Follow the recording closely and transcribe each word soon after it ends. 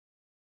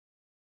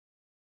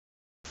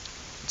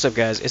What's up,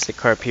 guys? It's the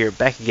Carp here,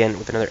 back again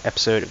with another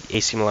episode of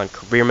AC Milan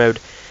Career Mode,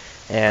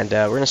 and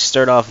we're going to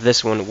start off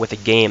this one with a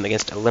game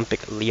against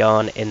Olympic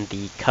Lyon in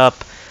the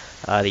Cup,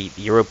 the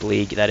Europa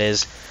League, that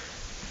is.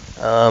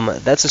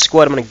 That's the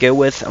squad I'm going to go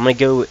with. I'm going to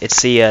go.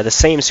 It's the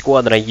same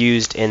squad that I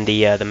used in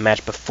the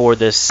match before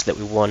this that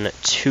we won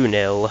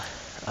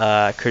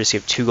 2-0, courtesy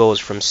of 2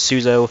 goals from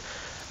Suso.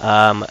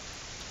 There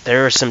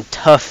are some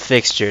tough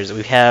fixtures.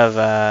 We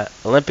have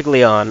Olympic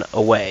Lyon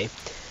away,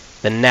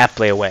 then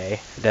Napoli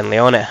away, then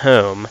Lyon at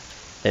home,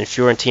 then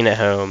Fiorentina at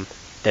home,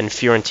 then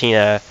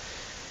Fiorentina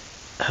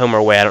home or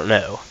away, I don't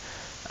know.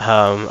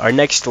 Our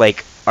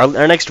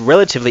next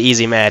relatively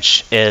easy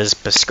match is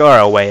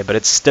Pescara away, but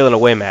it's still an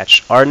away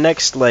match. Our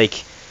next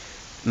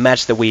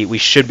match that we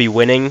should be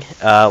winning,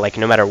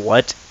 no matter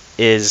what,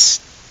 is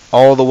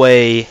all the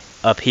way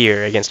up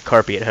here against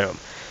Carpi at home.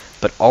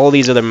 But all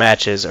these other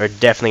matches are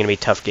definitely going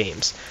to be tough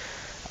games.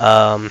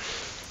 I'm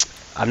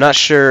not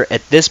sure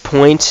at this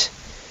point.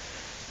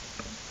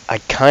 I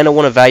kind of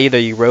want to value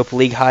the Europa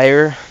League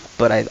higher,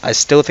 but I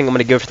still think I'm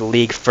going to go for the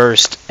league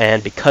first,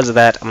 and because of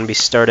that, I'm going to be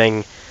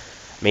starting.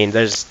 I'm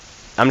just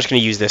going to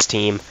use this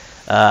team.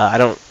 I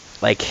don't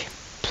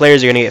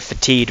players are going to get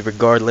fatigued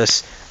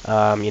regardless.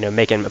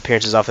 Making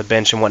appearances off the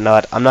bench and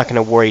whatnot. I'm not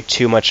going to worry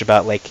too much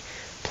about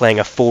playing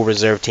a full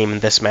reserve team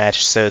in this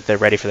match so that they're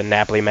ready for the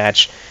Napoli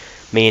match.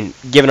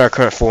 Given our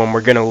current form,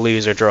 we're going to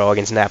lose or draw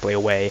against Napoli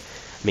away.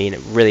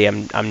 Really,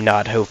 I'm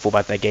not hopeful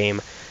about that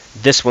game.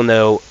 This one,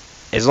 though,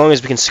 as long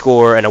as we can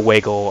score an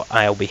away goal,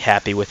 I'll be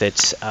happy with it.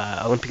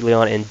 Olympique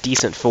Lyon in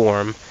decent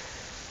form.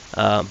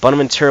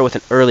 Bonaventura with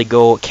an early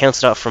goal.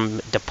 Cancelled out from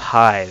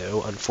Depay,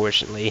 though,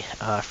 unfortunately,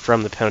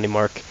 from the penalty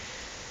mark.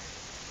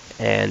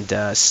 And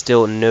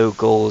still no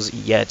goals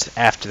yet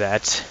after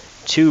that.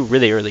 2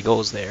 really early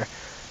goals there.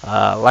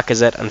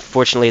 Lacazette,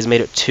 unfortunately, has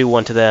made it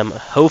 2-1 to them.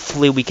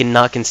 Hopefully we can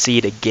not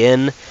concede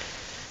again.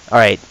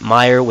 Alright,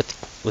 Meyer with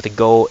a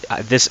goal.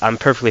 I'm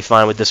perfectly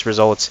fine with this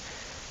result.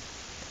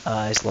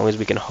 As long as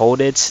we can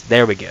hold it.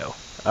 There we go.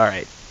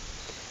 Alright.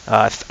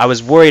 I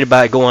was worried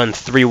about going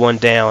 3-1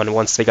 down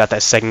once they got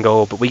that second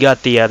goal, but we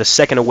got the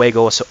second away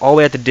goal, so all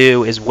we have to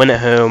do is win at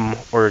home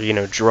or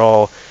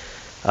draw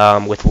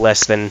with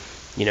less than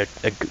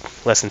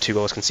 2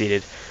 goals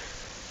conceded.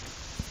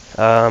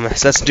 So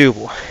that's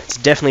doable. It's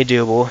definitely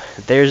doable.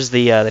 There's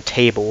the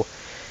table.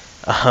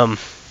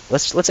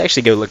 Let's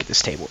actually go look at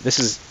this table. This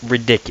is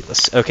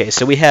ridiculous. Okay,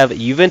 so we have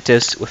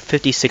Juventus with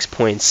 56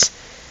 points,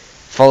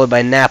 followed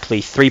by Napoli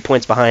 3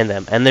 points behind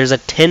them, and there's a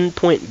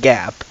 10-point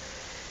gap.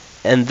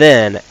 And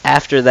then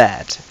after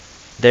that,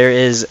 there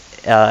is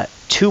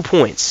 2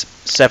 points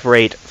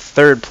separate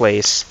 3rd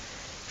place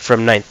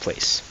from 9th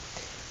place.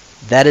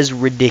 That is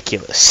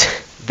ridiculous.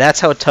 That's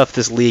how tough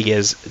this league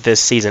is this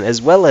season,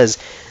 as well as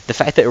the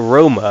fact that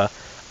Roma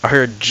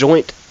are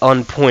joint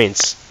on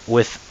points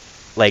with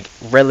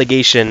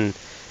relegation.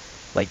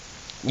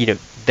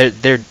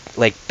 They're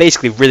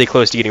basically really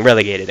close to getting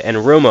relegated,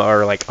 and Roma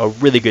are a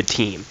really good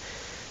team.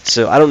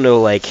 So I don't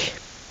know,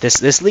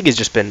 this league has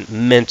just been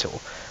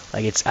mental.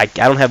 I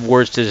don't have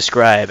words to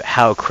describe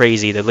how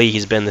crazy the league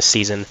has been this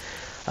season.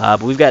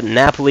 But we've got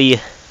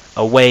Napoli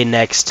away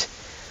next.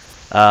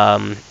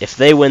 If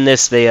they win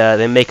this,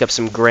 they make up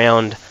some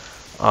ground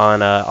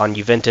on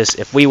Juventus.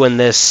 If we win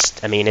this,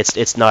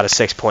 it's not a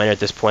 6-pointer at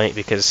this point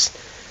because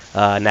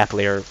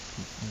Napoli are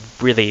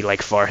really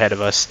far ahead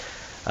of us.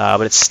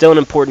 But it's still an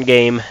important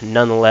game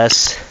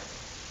nonetheless,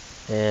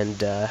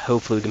 and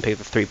hopefully we can pick up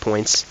the 3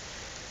 points.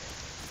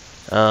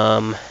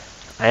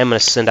 I am going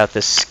to send out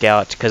this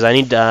scout because I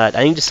need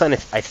to sign.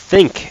 I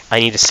think I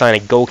need to sign a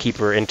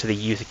goalkeeper into the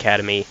youth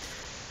academy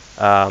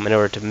in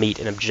order to meet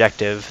an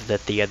objective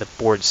that the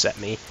board set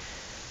me.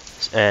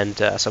 And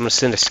so I'm going to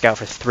send a scout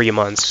for 3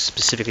 months,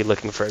 specifically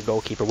looking for a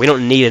goalkeeper. We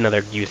don't need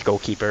another youth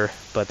goalkeeper,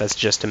 but that's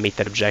just to meet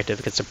that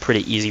objective. It's a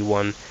pretty easy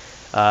one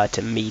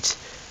to meet.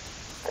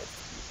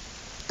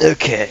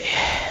 Okay,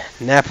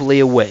 Napoli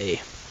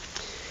away.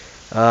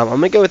 I'm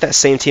going to go with that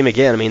same team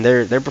again.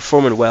 They're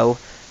performing well.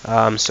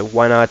 So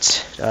why not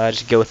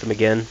just go with them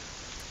again?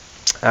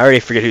 I already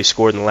forget who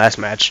scored in the last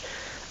match,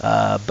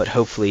 but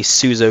hopefully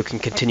Suso can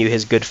continue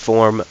his good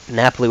form.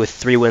 Napoli with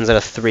 3 wins out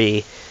of 3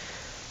 in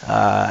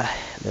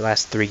the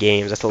last 3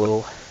 games.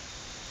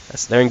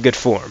 They're in good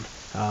form.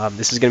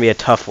 This is going to be a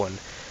tough one.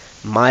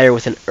 Meyer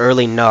with an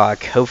early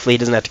knock. Hopefully he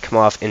doesn't have to come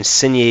off.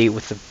 Insigne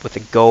with a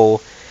goal.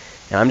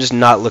 And I'm just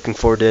not looking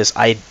forward to this.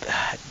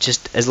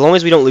 As long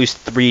as we don't lose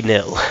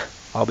 3-0,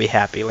 I'll be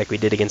happy, like we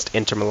did against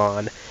Inter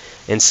Milan.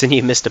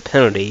 Insigne missed a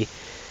penalty.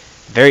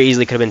 Very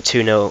easily could have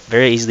been 2-0.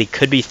 Very easily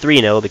could be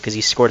 3-0 because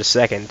he scored a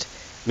second.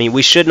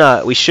 We should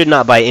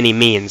not by any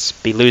means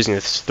be losing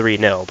this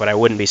 3-0, but I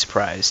wouldn't be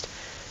surprised.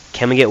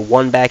 Can we get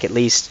 1 back at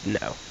least?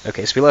 No.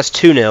 Okay, so we lost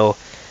 2-0.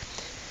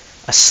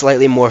 A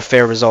slightly more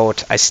fair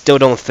result. I still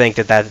don't think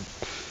that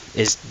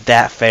is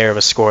that fair of a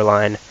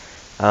scoreline.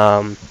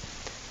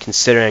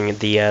 Considering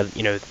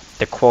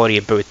the quality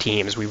of both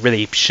teams, we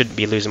really shouldn't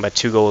be losing by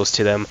 2 goals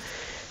to them.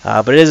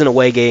 But it is an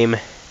away game,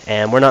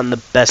 and we're not in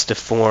the best of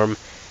form.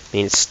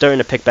 It's starting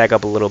to pick back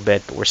up a little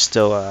bit, but we're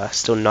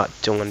still not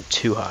doing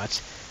too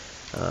hot.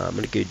 I'm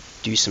going to go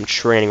do some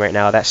training right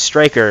now. That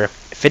striker,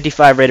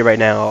 55 rated right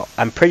now,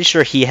 I'm pretty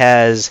sure he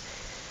has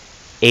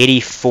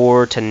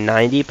 84 to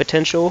 90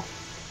 potential.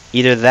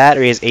 Either that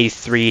or he has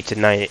 83 to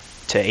 90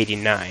 to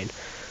 89.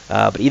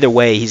 But either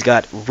way, he's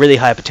got really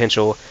high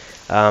potential.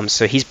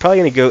 So he's probably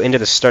going to go into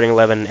the starting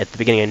 11 at the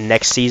beginning of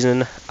next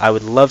season. I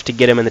would love to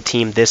get him in the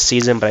team this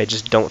season, but I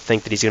just don't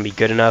think that he's going to be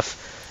good enough.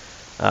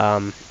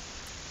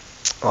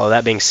 All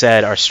that being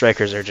said, our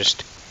strikers are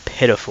just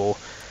pitiful.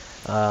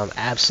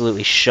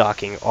 Absolutely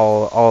shocking,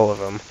 all of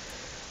them.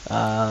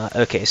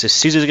 Okay, so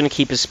Sousa's going to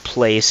keep his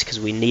place because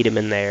we need him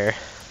in there.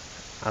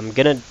 I'm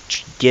going to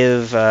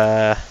give...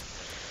 it's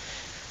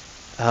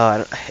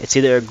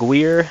either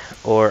Aguirre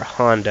or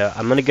Honda.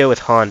 I'm going to go with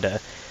Honda.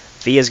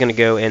 Villa's going to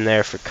go in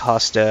there for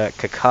Costa.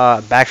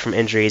 Kaká, back from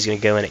injury, is going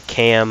to go in at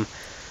Cam.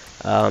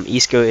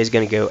 Isco is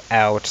going to go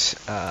out.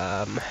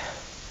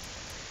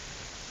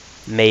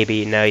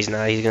 Maybe. No, he's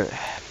not.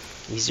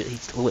 He's a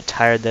little bit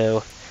tired,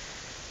 though.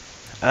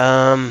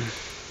 Oh,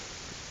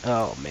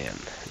 man.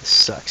 This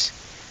sucks.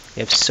 We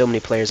have so many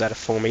players out of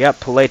form. We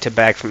got Paleta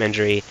back from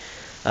injury.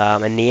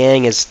 And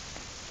Niang is...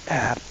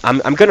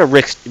 I'm going to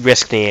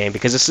risk Niang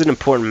because this is an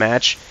important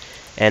match.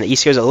 And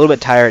Isco's a little bit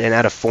tired and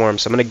out of form.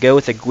 So I'm going to go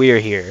with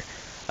Aguirre here.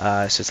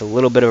 So it's a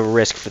little bit of a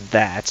risk for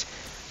that.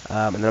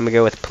 And then I'm going to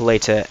go with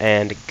Paleta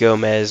and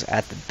Gomez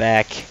at the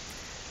back.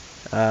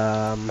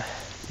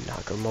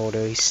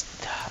 Nakamoto,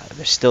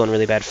 they're still in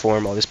really bad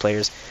form, all these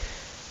players.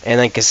 And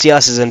then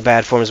Casillas is in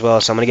bad form as well,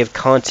 so I'm going to give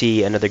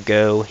Conti another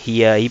go.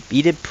 He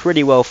did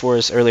pretty well for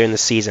us earlier in the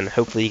season.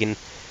 Hopefully he can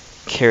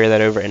carry that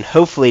over. And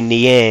hopefully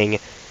Niang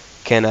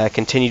can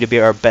continue to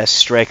be our best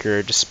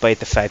striker, despite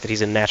the fact that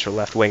he's a natural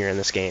left winger in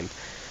this game.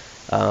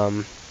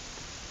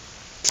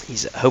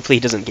 Hopefully he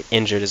doesn't get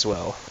injured as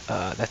well.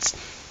 That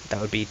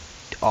would be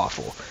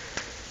awful.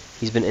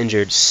 He's been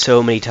injured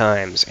so many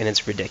times, and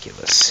it's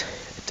ridiculous.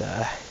 It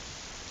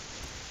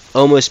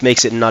almost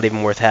makes it not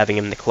even worth having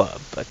him in the club.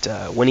 But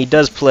when he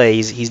does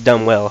play, he's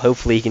done well.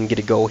 Hopefully he can get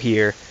a goal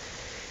here.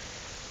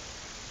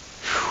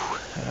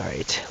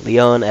 Alright,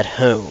 Lyon at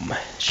home.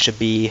 Should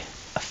be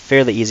a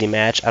fairly easy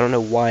match. I don't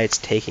know why it's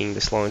taking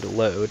this long to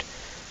load.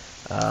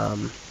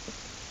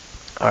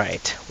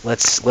 Alright,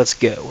 let's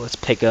go. Let's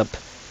pick up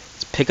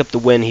the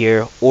win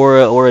here, or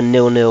a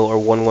 0-0 or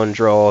 1-1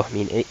 draw. I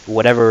mean,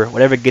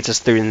 whatever gets us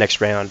through the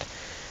next round.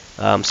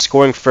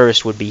 Scoring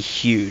first would be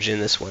huge in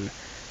this one.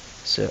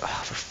 So,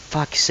 for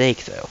fuck's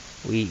sake, though,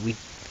 we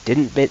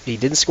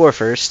didn't score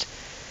first,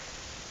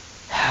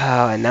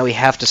 and now we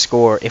have to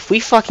score. If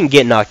we fucking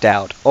get knocked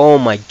out, oh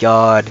my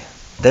god,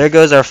 there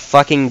goes our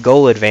fucking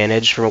goal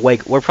advantage from away.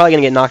 We're probably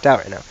gonna get knocked out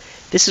right now.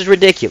 This is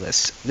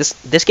ridiculous.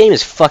 This game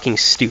is fucking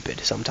stupid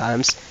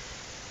sometimes.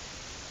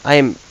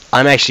 I'm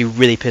actually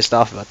really pissed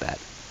off about that.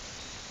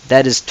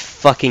 That is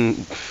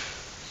fucking...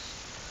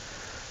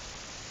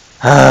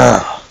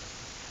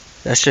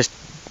 That's just...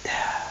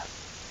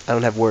 I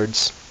don't have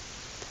words.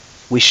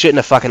 We shouldn't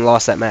have fucking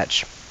lost that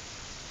match.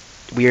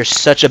 We are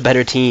such a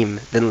better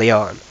team than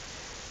Lyon.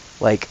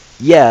 Like,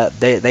 yeah,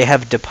 they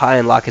have Depay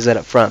and Lacazette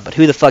up front, but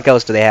who the fuck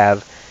else do they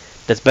have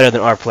that's better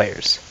than our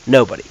players?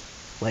 Nobody.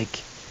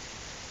 Like...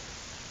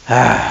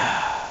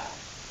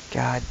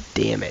 God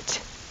damn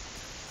it.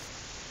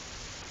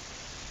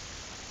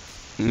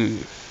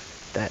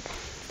 That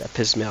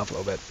pisses me off a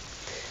little bit.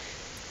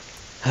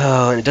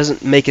 Oh, and it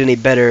doesn't make it any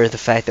better the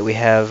fact that we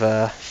have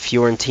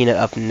Fiorentina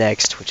up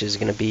next, which is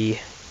going to be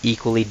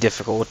equally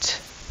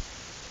difficult.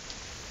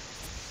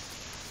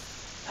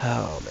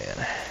 Oh,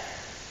 man.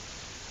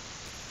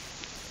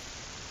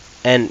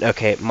 And,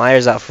 okay,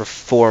 Meyer's out for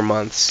 4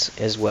 months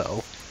as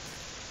well.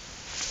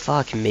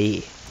 Fuck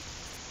me.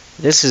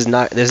 This is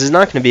not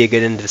going to be a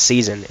good end to the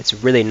season. It's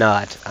really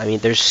not. I mean,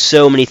 there's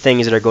so many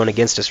things that are going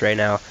against us right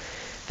now.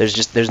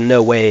 There's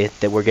no way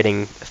that we're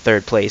getting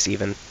third place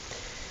even.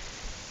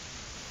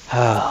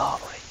 Oh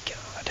my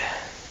god.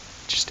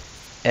 Just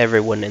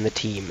everyone in the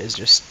team is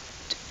just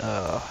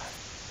I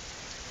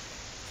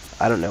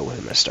don't know where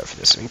I'm gonna start for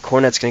this. I mean,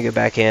 Cornet's gonna go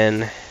back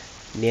in.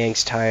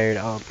 Niang's tired.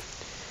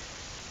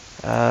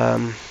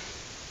 I'm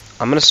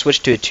gonna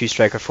switch to a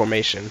 2-striker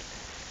formation.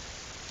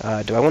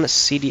 Do I want to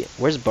CD?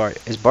 Where's Barrios?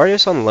 Is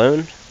Barrios on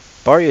loan?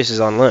 Barrios is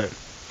on loan.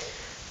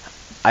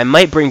 I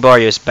might bring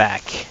Barrios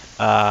back.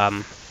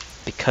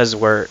 Because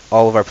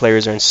all of our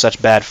players are in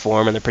such bad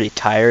form and they're pretty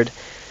tired.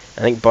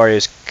 I think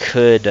Barrios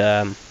could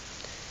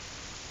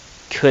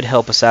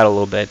help us out a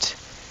little bit.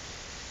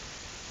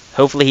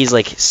 Hopefully he's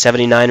like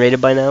 79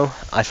 rated by now.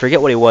 I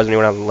forget what he was when he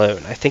went on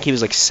loan. I think he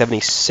was like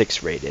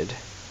 76 rated.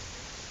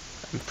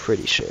 I'm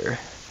pretty sure.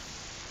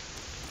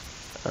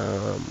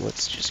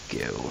 Let's just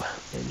go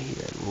in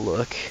here and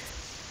look.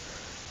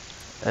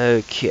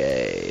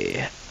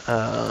 Okay.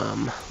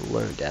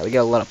 Loaned out. We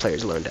got a lot of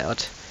players loaned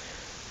out.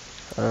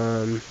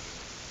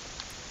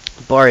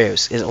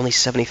 Barrios is only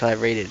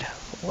 75 rated.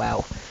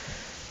 Wow.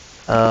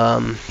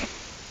 I'm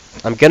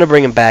gonna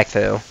bring him back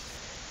though.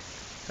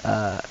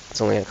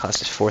 It's only gonna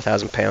cost us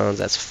 £4,000.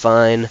 That's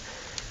fine.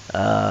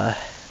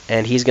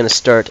 And he's gonna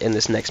start in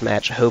this next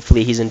match.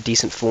 Hopefully he's in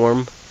decent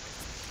form.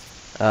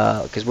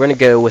 because we're gonna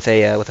go with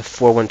a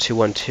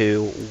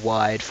 4-1-2-1-2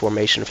 wide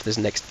formation for this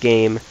next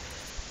game,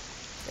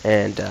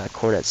 and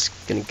Cornet's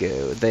gonna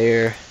go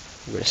there.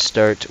 We're gonna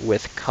start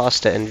with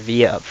Costa and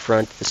Villa up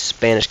front, the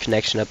Spanish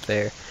connection up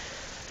there.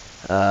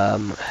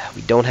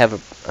 We don't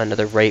have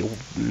another right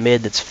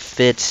mid that's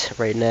fit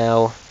right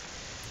now.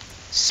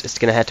 It's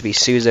gonna have to be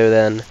Suso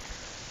then,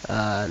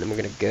 and then we're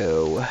gonna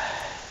go.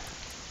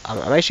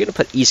 I'm actually gonna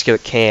put Isco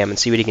at cam and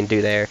see what he can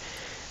do there.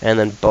 And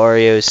then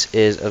Barrios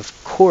is of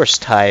course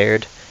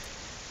tired,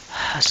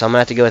 so I'm gonna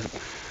have to go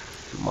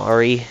with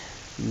Mari,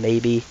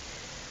 maybe.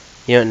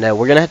 You know, no,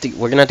 we're gonna have to go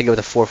with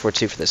a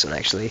 4-4-2 for this one.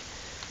 Actually,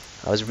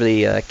 I was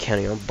really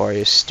counting on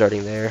Barrios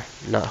starting there,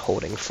 not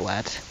holding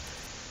flat.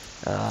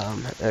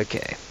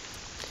 Okay,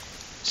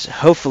 so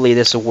hopefully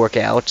this will work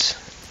out.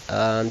 Do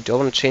I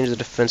want to change the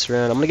defense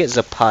around? I'm gonna get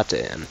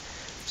Zapata in.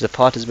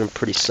 Zapata's been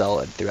pretty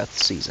solid throughout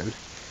the season.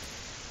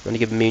 I'm gonna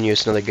give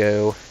Munoz another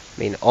go. I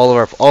mean, all of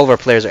our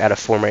players are out of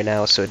form right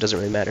now, so it doesn't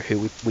really matter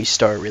who we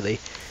start, really.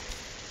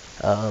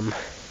 Gosh,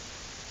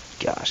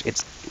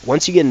 it's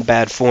once you get in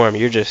bad form,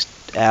 you're just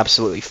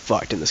absolutely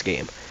fucked in this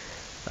game.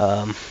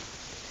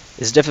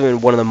 It's definitely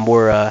been one of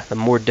the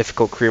more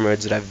difficult career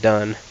modes that I've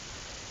done.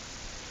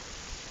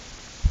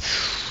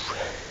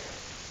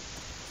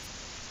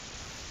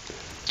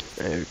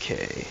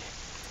 Okay.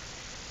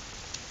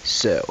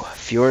 So,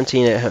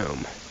 Fiorentina at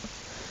home.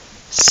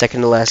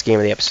 Second to last game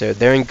of the episode.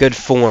 They're in good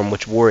form,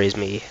 which worries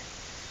me.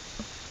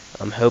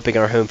 I'm hoping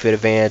our home field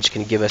advantage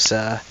can give us,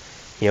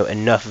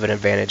 enough of an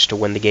advantage to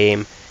win the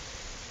game.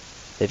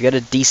 They've got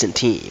a decent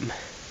team,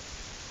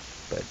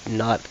 but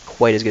not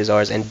quite as good as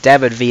ours. And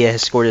David Villa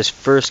has scored his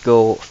first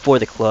goal for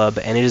the club,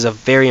 and it is a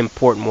very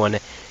important one,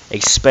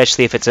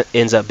 especially if it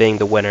ends up being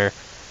the winner.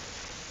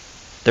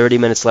 30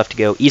 minutes left to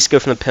go. Isco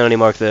from the penalty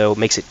mark, though,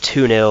 makes it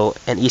 2-0,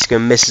 and Isco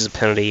misses a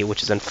penalty,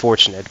 which is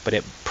unfortunate, but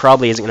it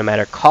probably isn't going to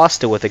matter.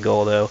 Costa with a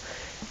goal, though,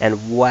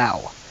 and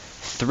wow.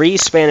 3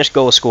 Spanish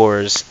goal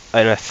scorers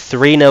and a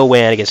 3-0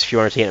 win against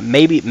Fiorentina.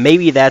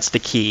 Maybe that's the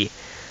key,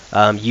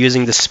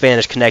 using the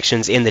Spanish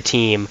connections in the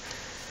team.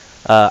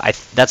 I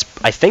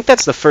think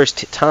that's the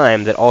first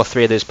time that all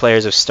 3 of those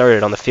players have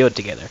started on the field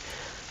together.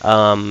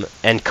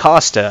 And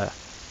Costa,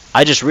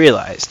 I just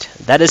realized,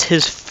 that is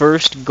his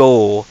first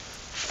goal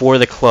for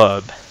the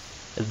club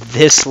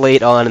this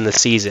late on in the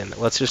season.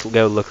 Let's just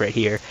go look right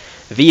here.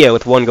 Villa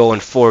with 1 goal in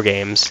 4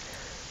 games,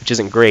 which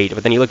isn't great,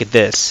 but then you look at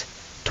this.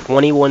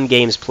 21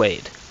 games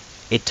played.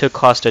 It took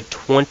Costa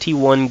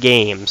 21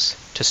 games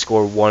to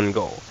score 1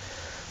 goal.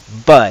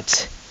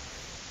 But,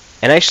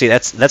 and actually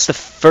that's the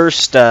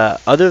first,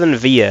 other than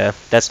Villa,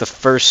 that's the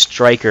first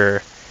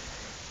striker,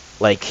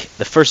 like,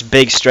 the first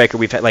big striker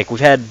we've had. Like, we've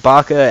had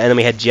Baca, and then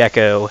we had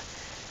Dzeko,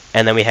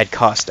 and then we had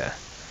Costa.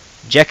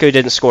 Dzeko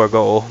didn't score a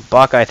goal.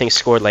 Baca, I think,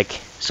 scored, like,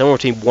 somewhere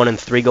between 1 and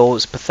 3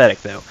 goals.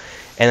 Pathetic, though.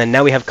 And then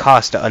now we have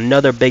Costa,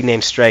 another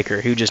big-name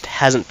striker who just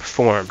hasn't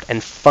performed.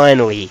 And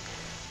finally,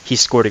 he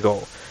scored a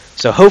goal.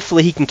 So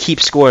hopefully he can keep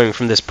scoring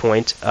from this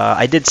point.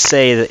 I did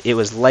say that it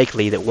was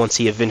likely that once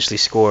he eventually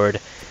scored,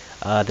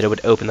 that it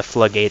would open the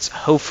floodgates.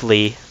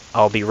 Hopefully,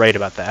 I'll be right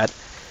about that.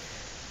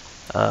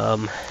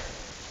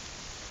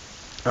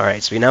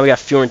 Alright, so now we got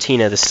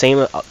Fiorentina, the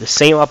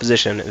same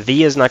opposition.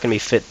 Villa's not going to be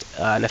fit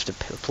enough to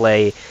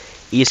play.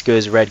 Isco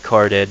is red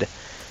carded.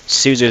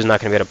 Suzu's not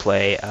going to be able to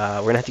play.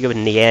 We're going to have to go with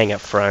Niang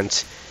up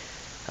front.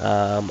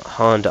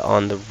 Honda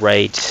on the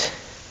right.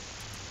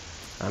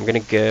 I'm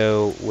going to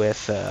go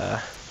with, I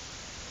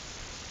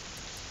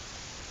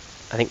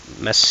think,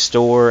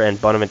 Mastor and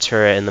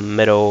Bonaventura in the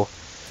middle.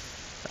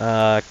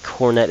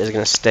 Cornet is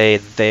going to stay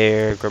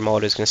there.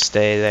 Grimaldo is going to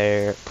stay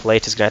there.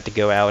 Plate is going to have to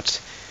go out.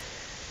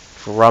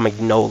 For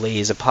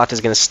Romagnoli, Zapata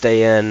is going to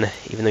stay in,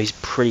 even though he's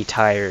pretty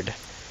tired.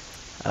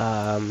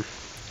 And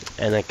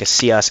then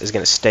Casillas is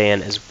going to stay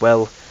in as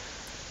well.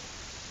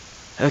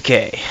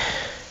 Okay.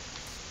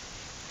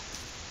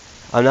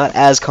 I'm not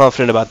as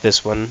confident about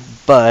this one,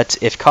 but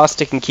if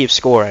Costa can keep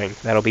scoring,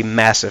 that'll be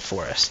massive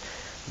for us.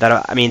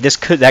 I mean,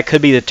 that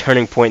could be the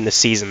turning point in the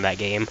season. That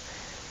game,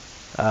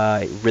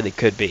 it really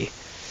could be.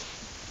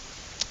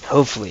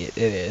 Hopefully it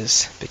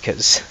is,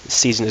 because the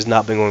season has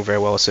not been going very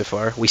well so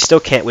far. We still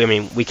can't.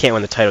 We can't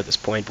win the title at this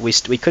point,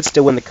 but we could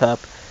still win the cup.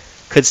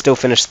 Could still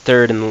finish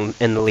 3rd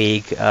in the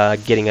league,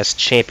 getting us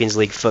Champions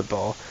League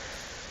football.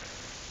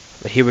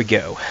 But here we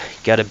go.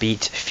 Got to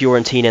beat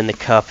Fiorentina in the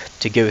cup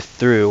to go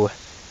through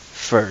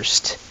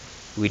first.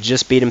 We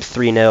just beat them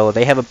 3-0.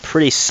 They have a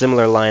pretty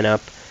similar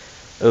lineup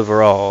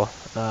overall.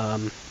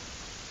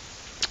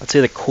 I'd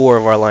say the core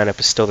of our lineup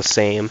is still the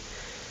same.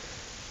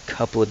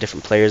 Couple of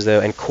different players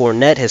though, and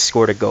Cornet has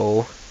scored a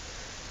goal.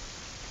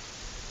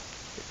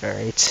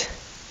 Alright.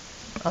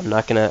 I'm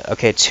not gonna...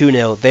 Okay,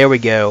 2-0. There we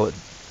go.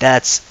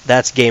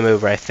 That's game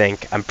over, I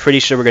think. I'm pretty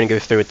sure we're gonna go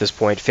through at this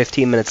point.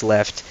 15 minutes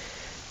left.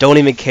 Don't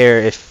even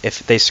care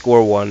if they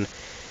score one.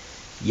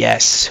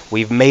 Yes,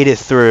 we've made it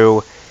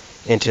through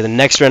into the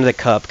next round of the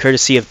cup,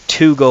 courtesy of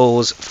 2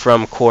 goals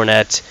from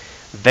Cornet.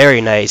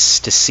 Very nice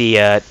to see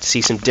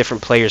some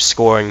different players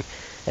scoring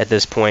at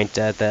this point.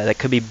 That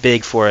could be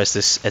big for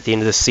us at the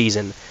end of the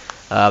season.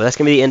 But that's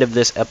going to be the end of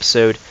this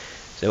episode.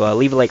 So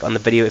leave a like on the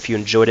video if you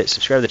enjoyed it.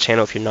 Subscribe to the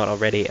channel if you're not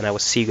already. And I will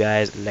see you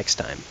guys next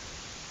time.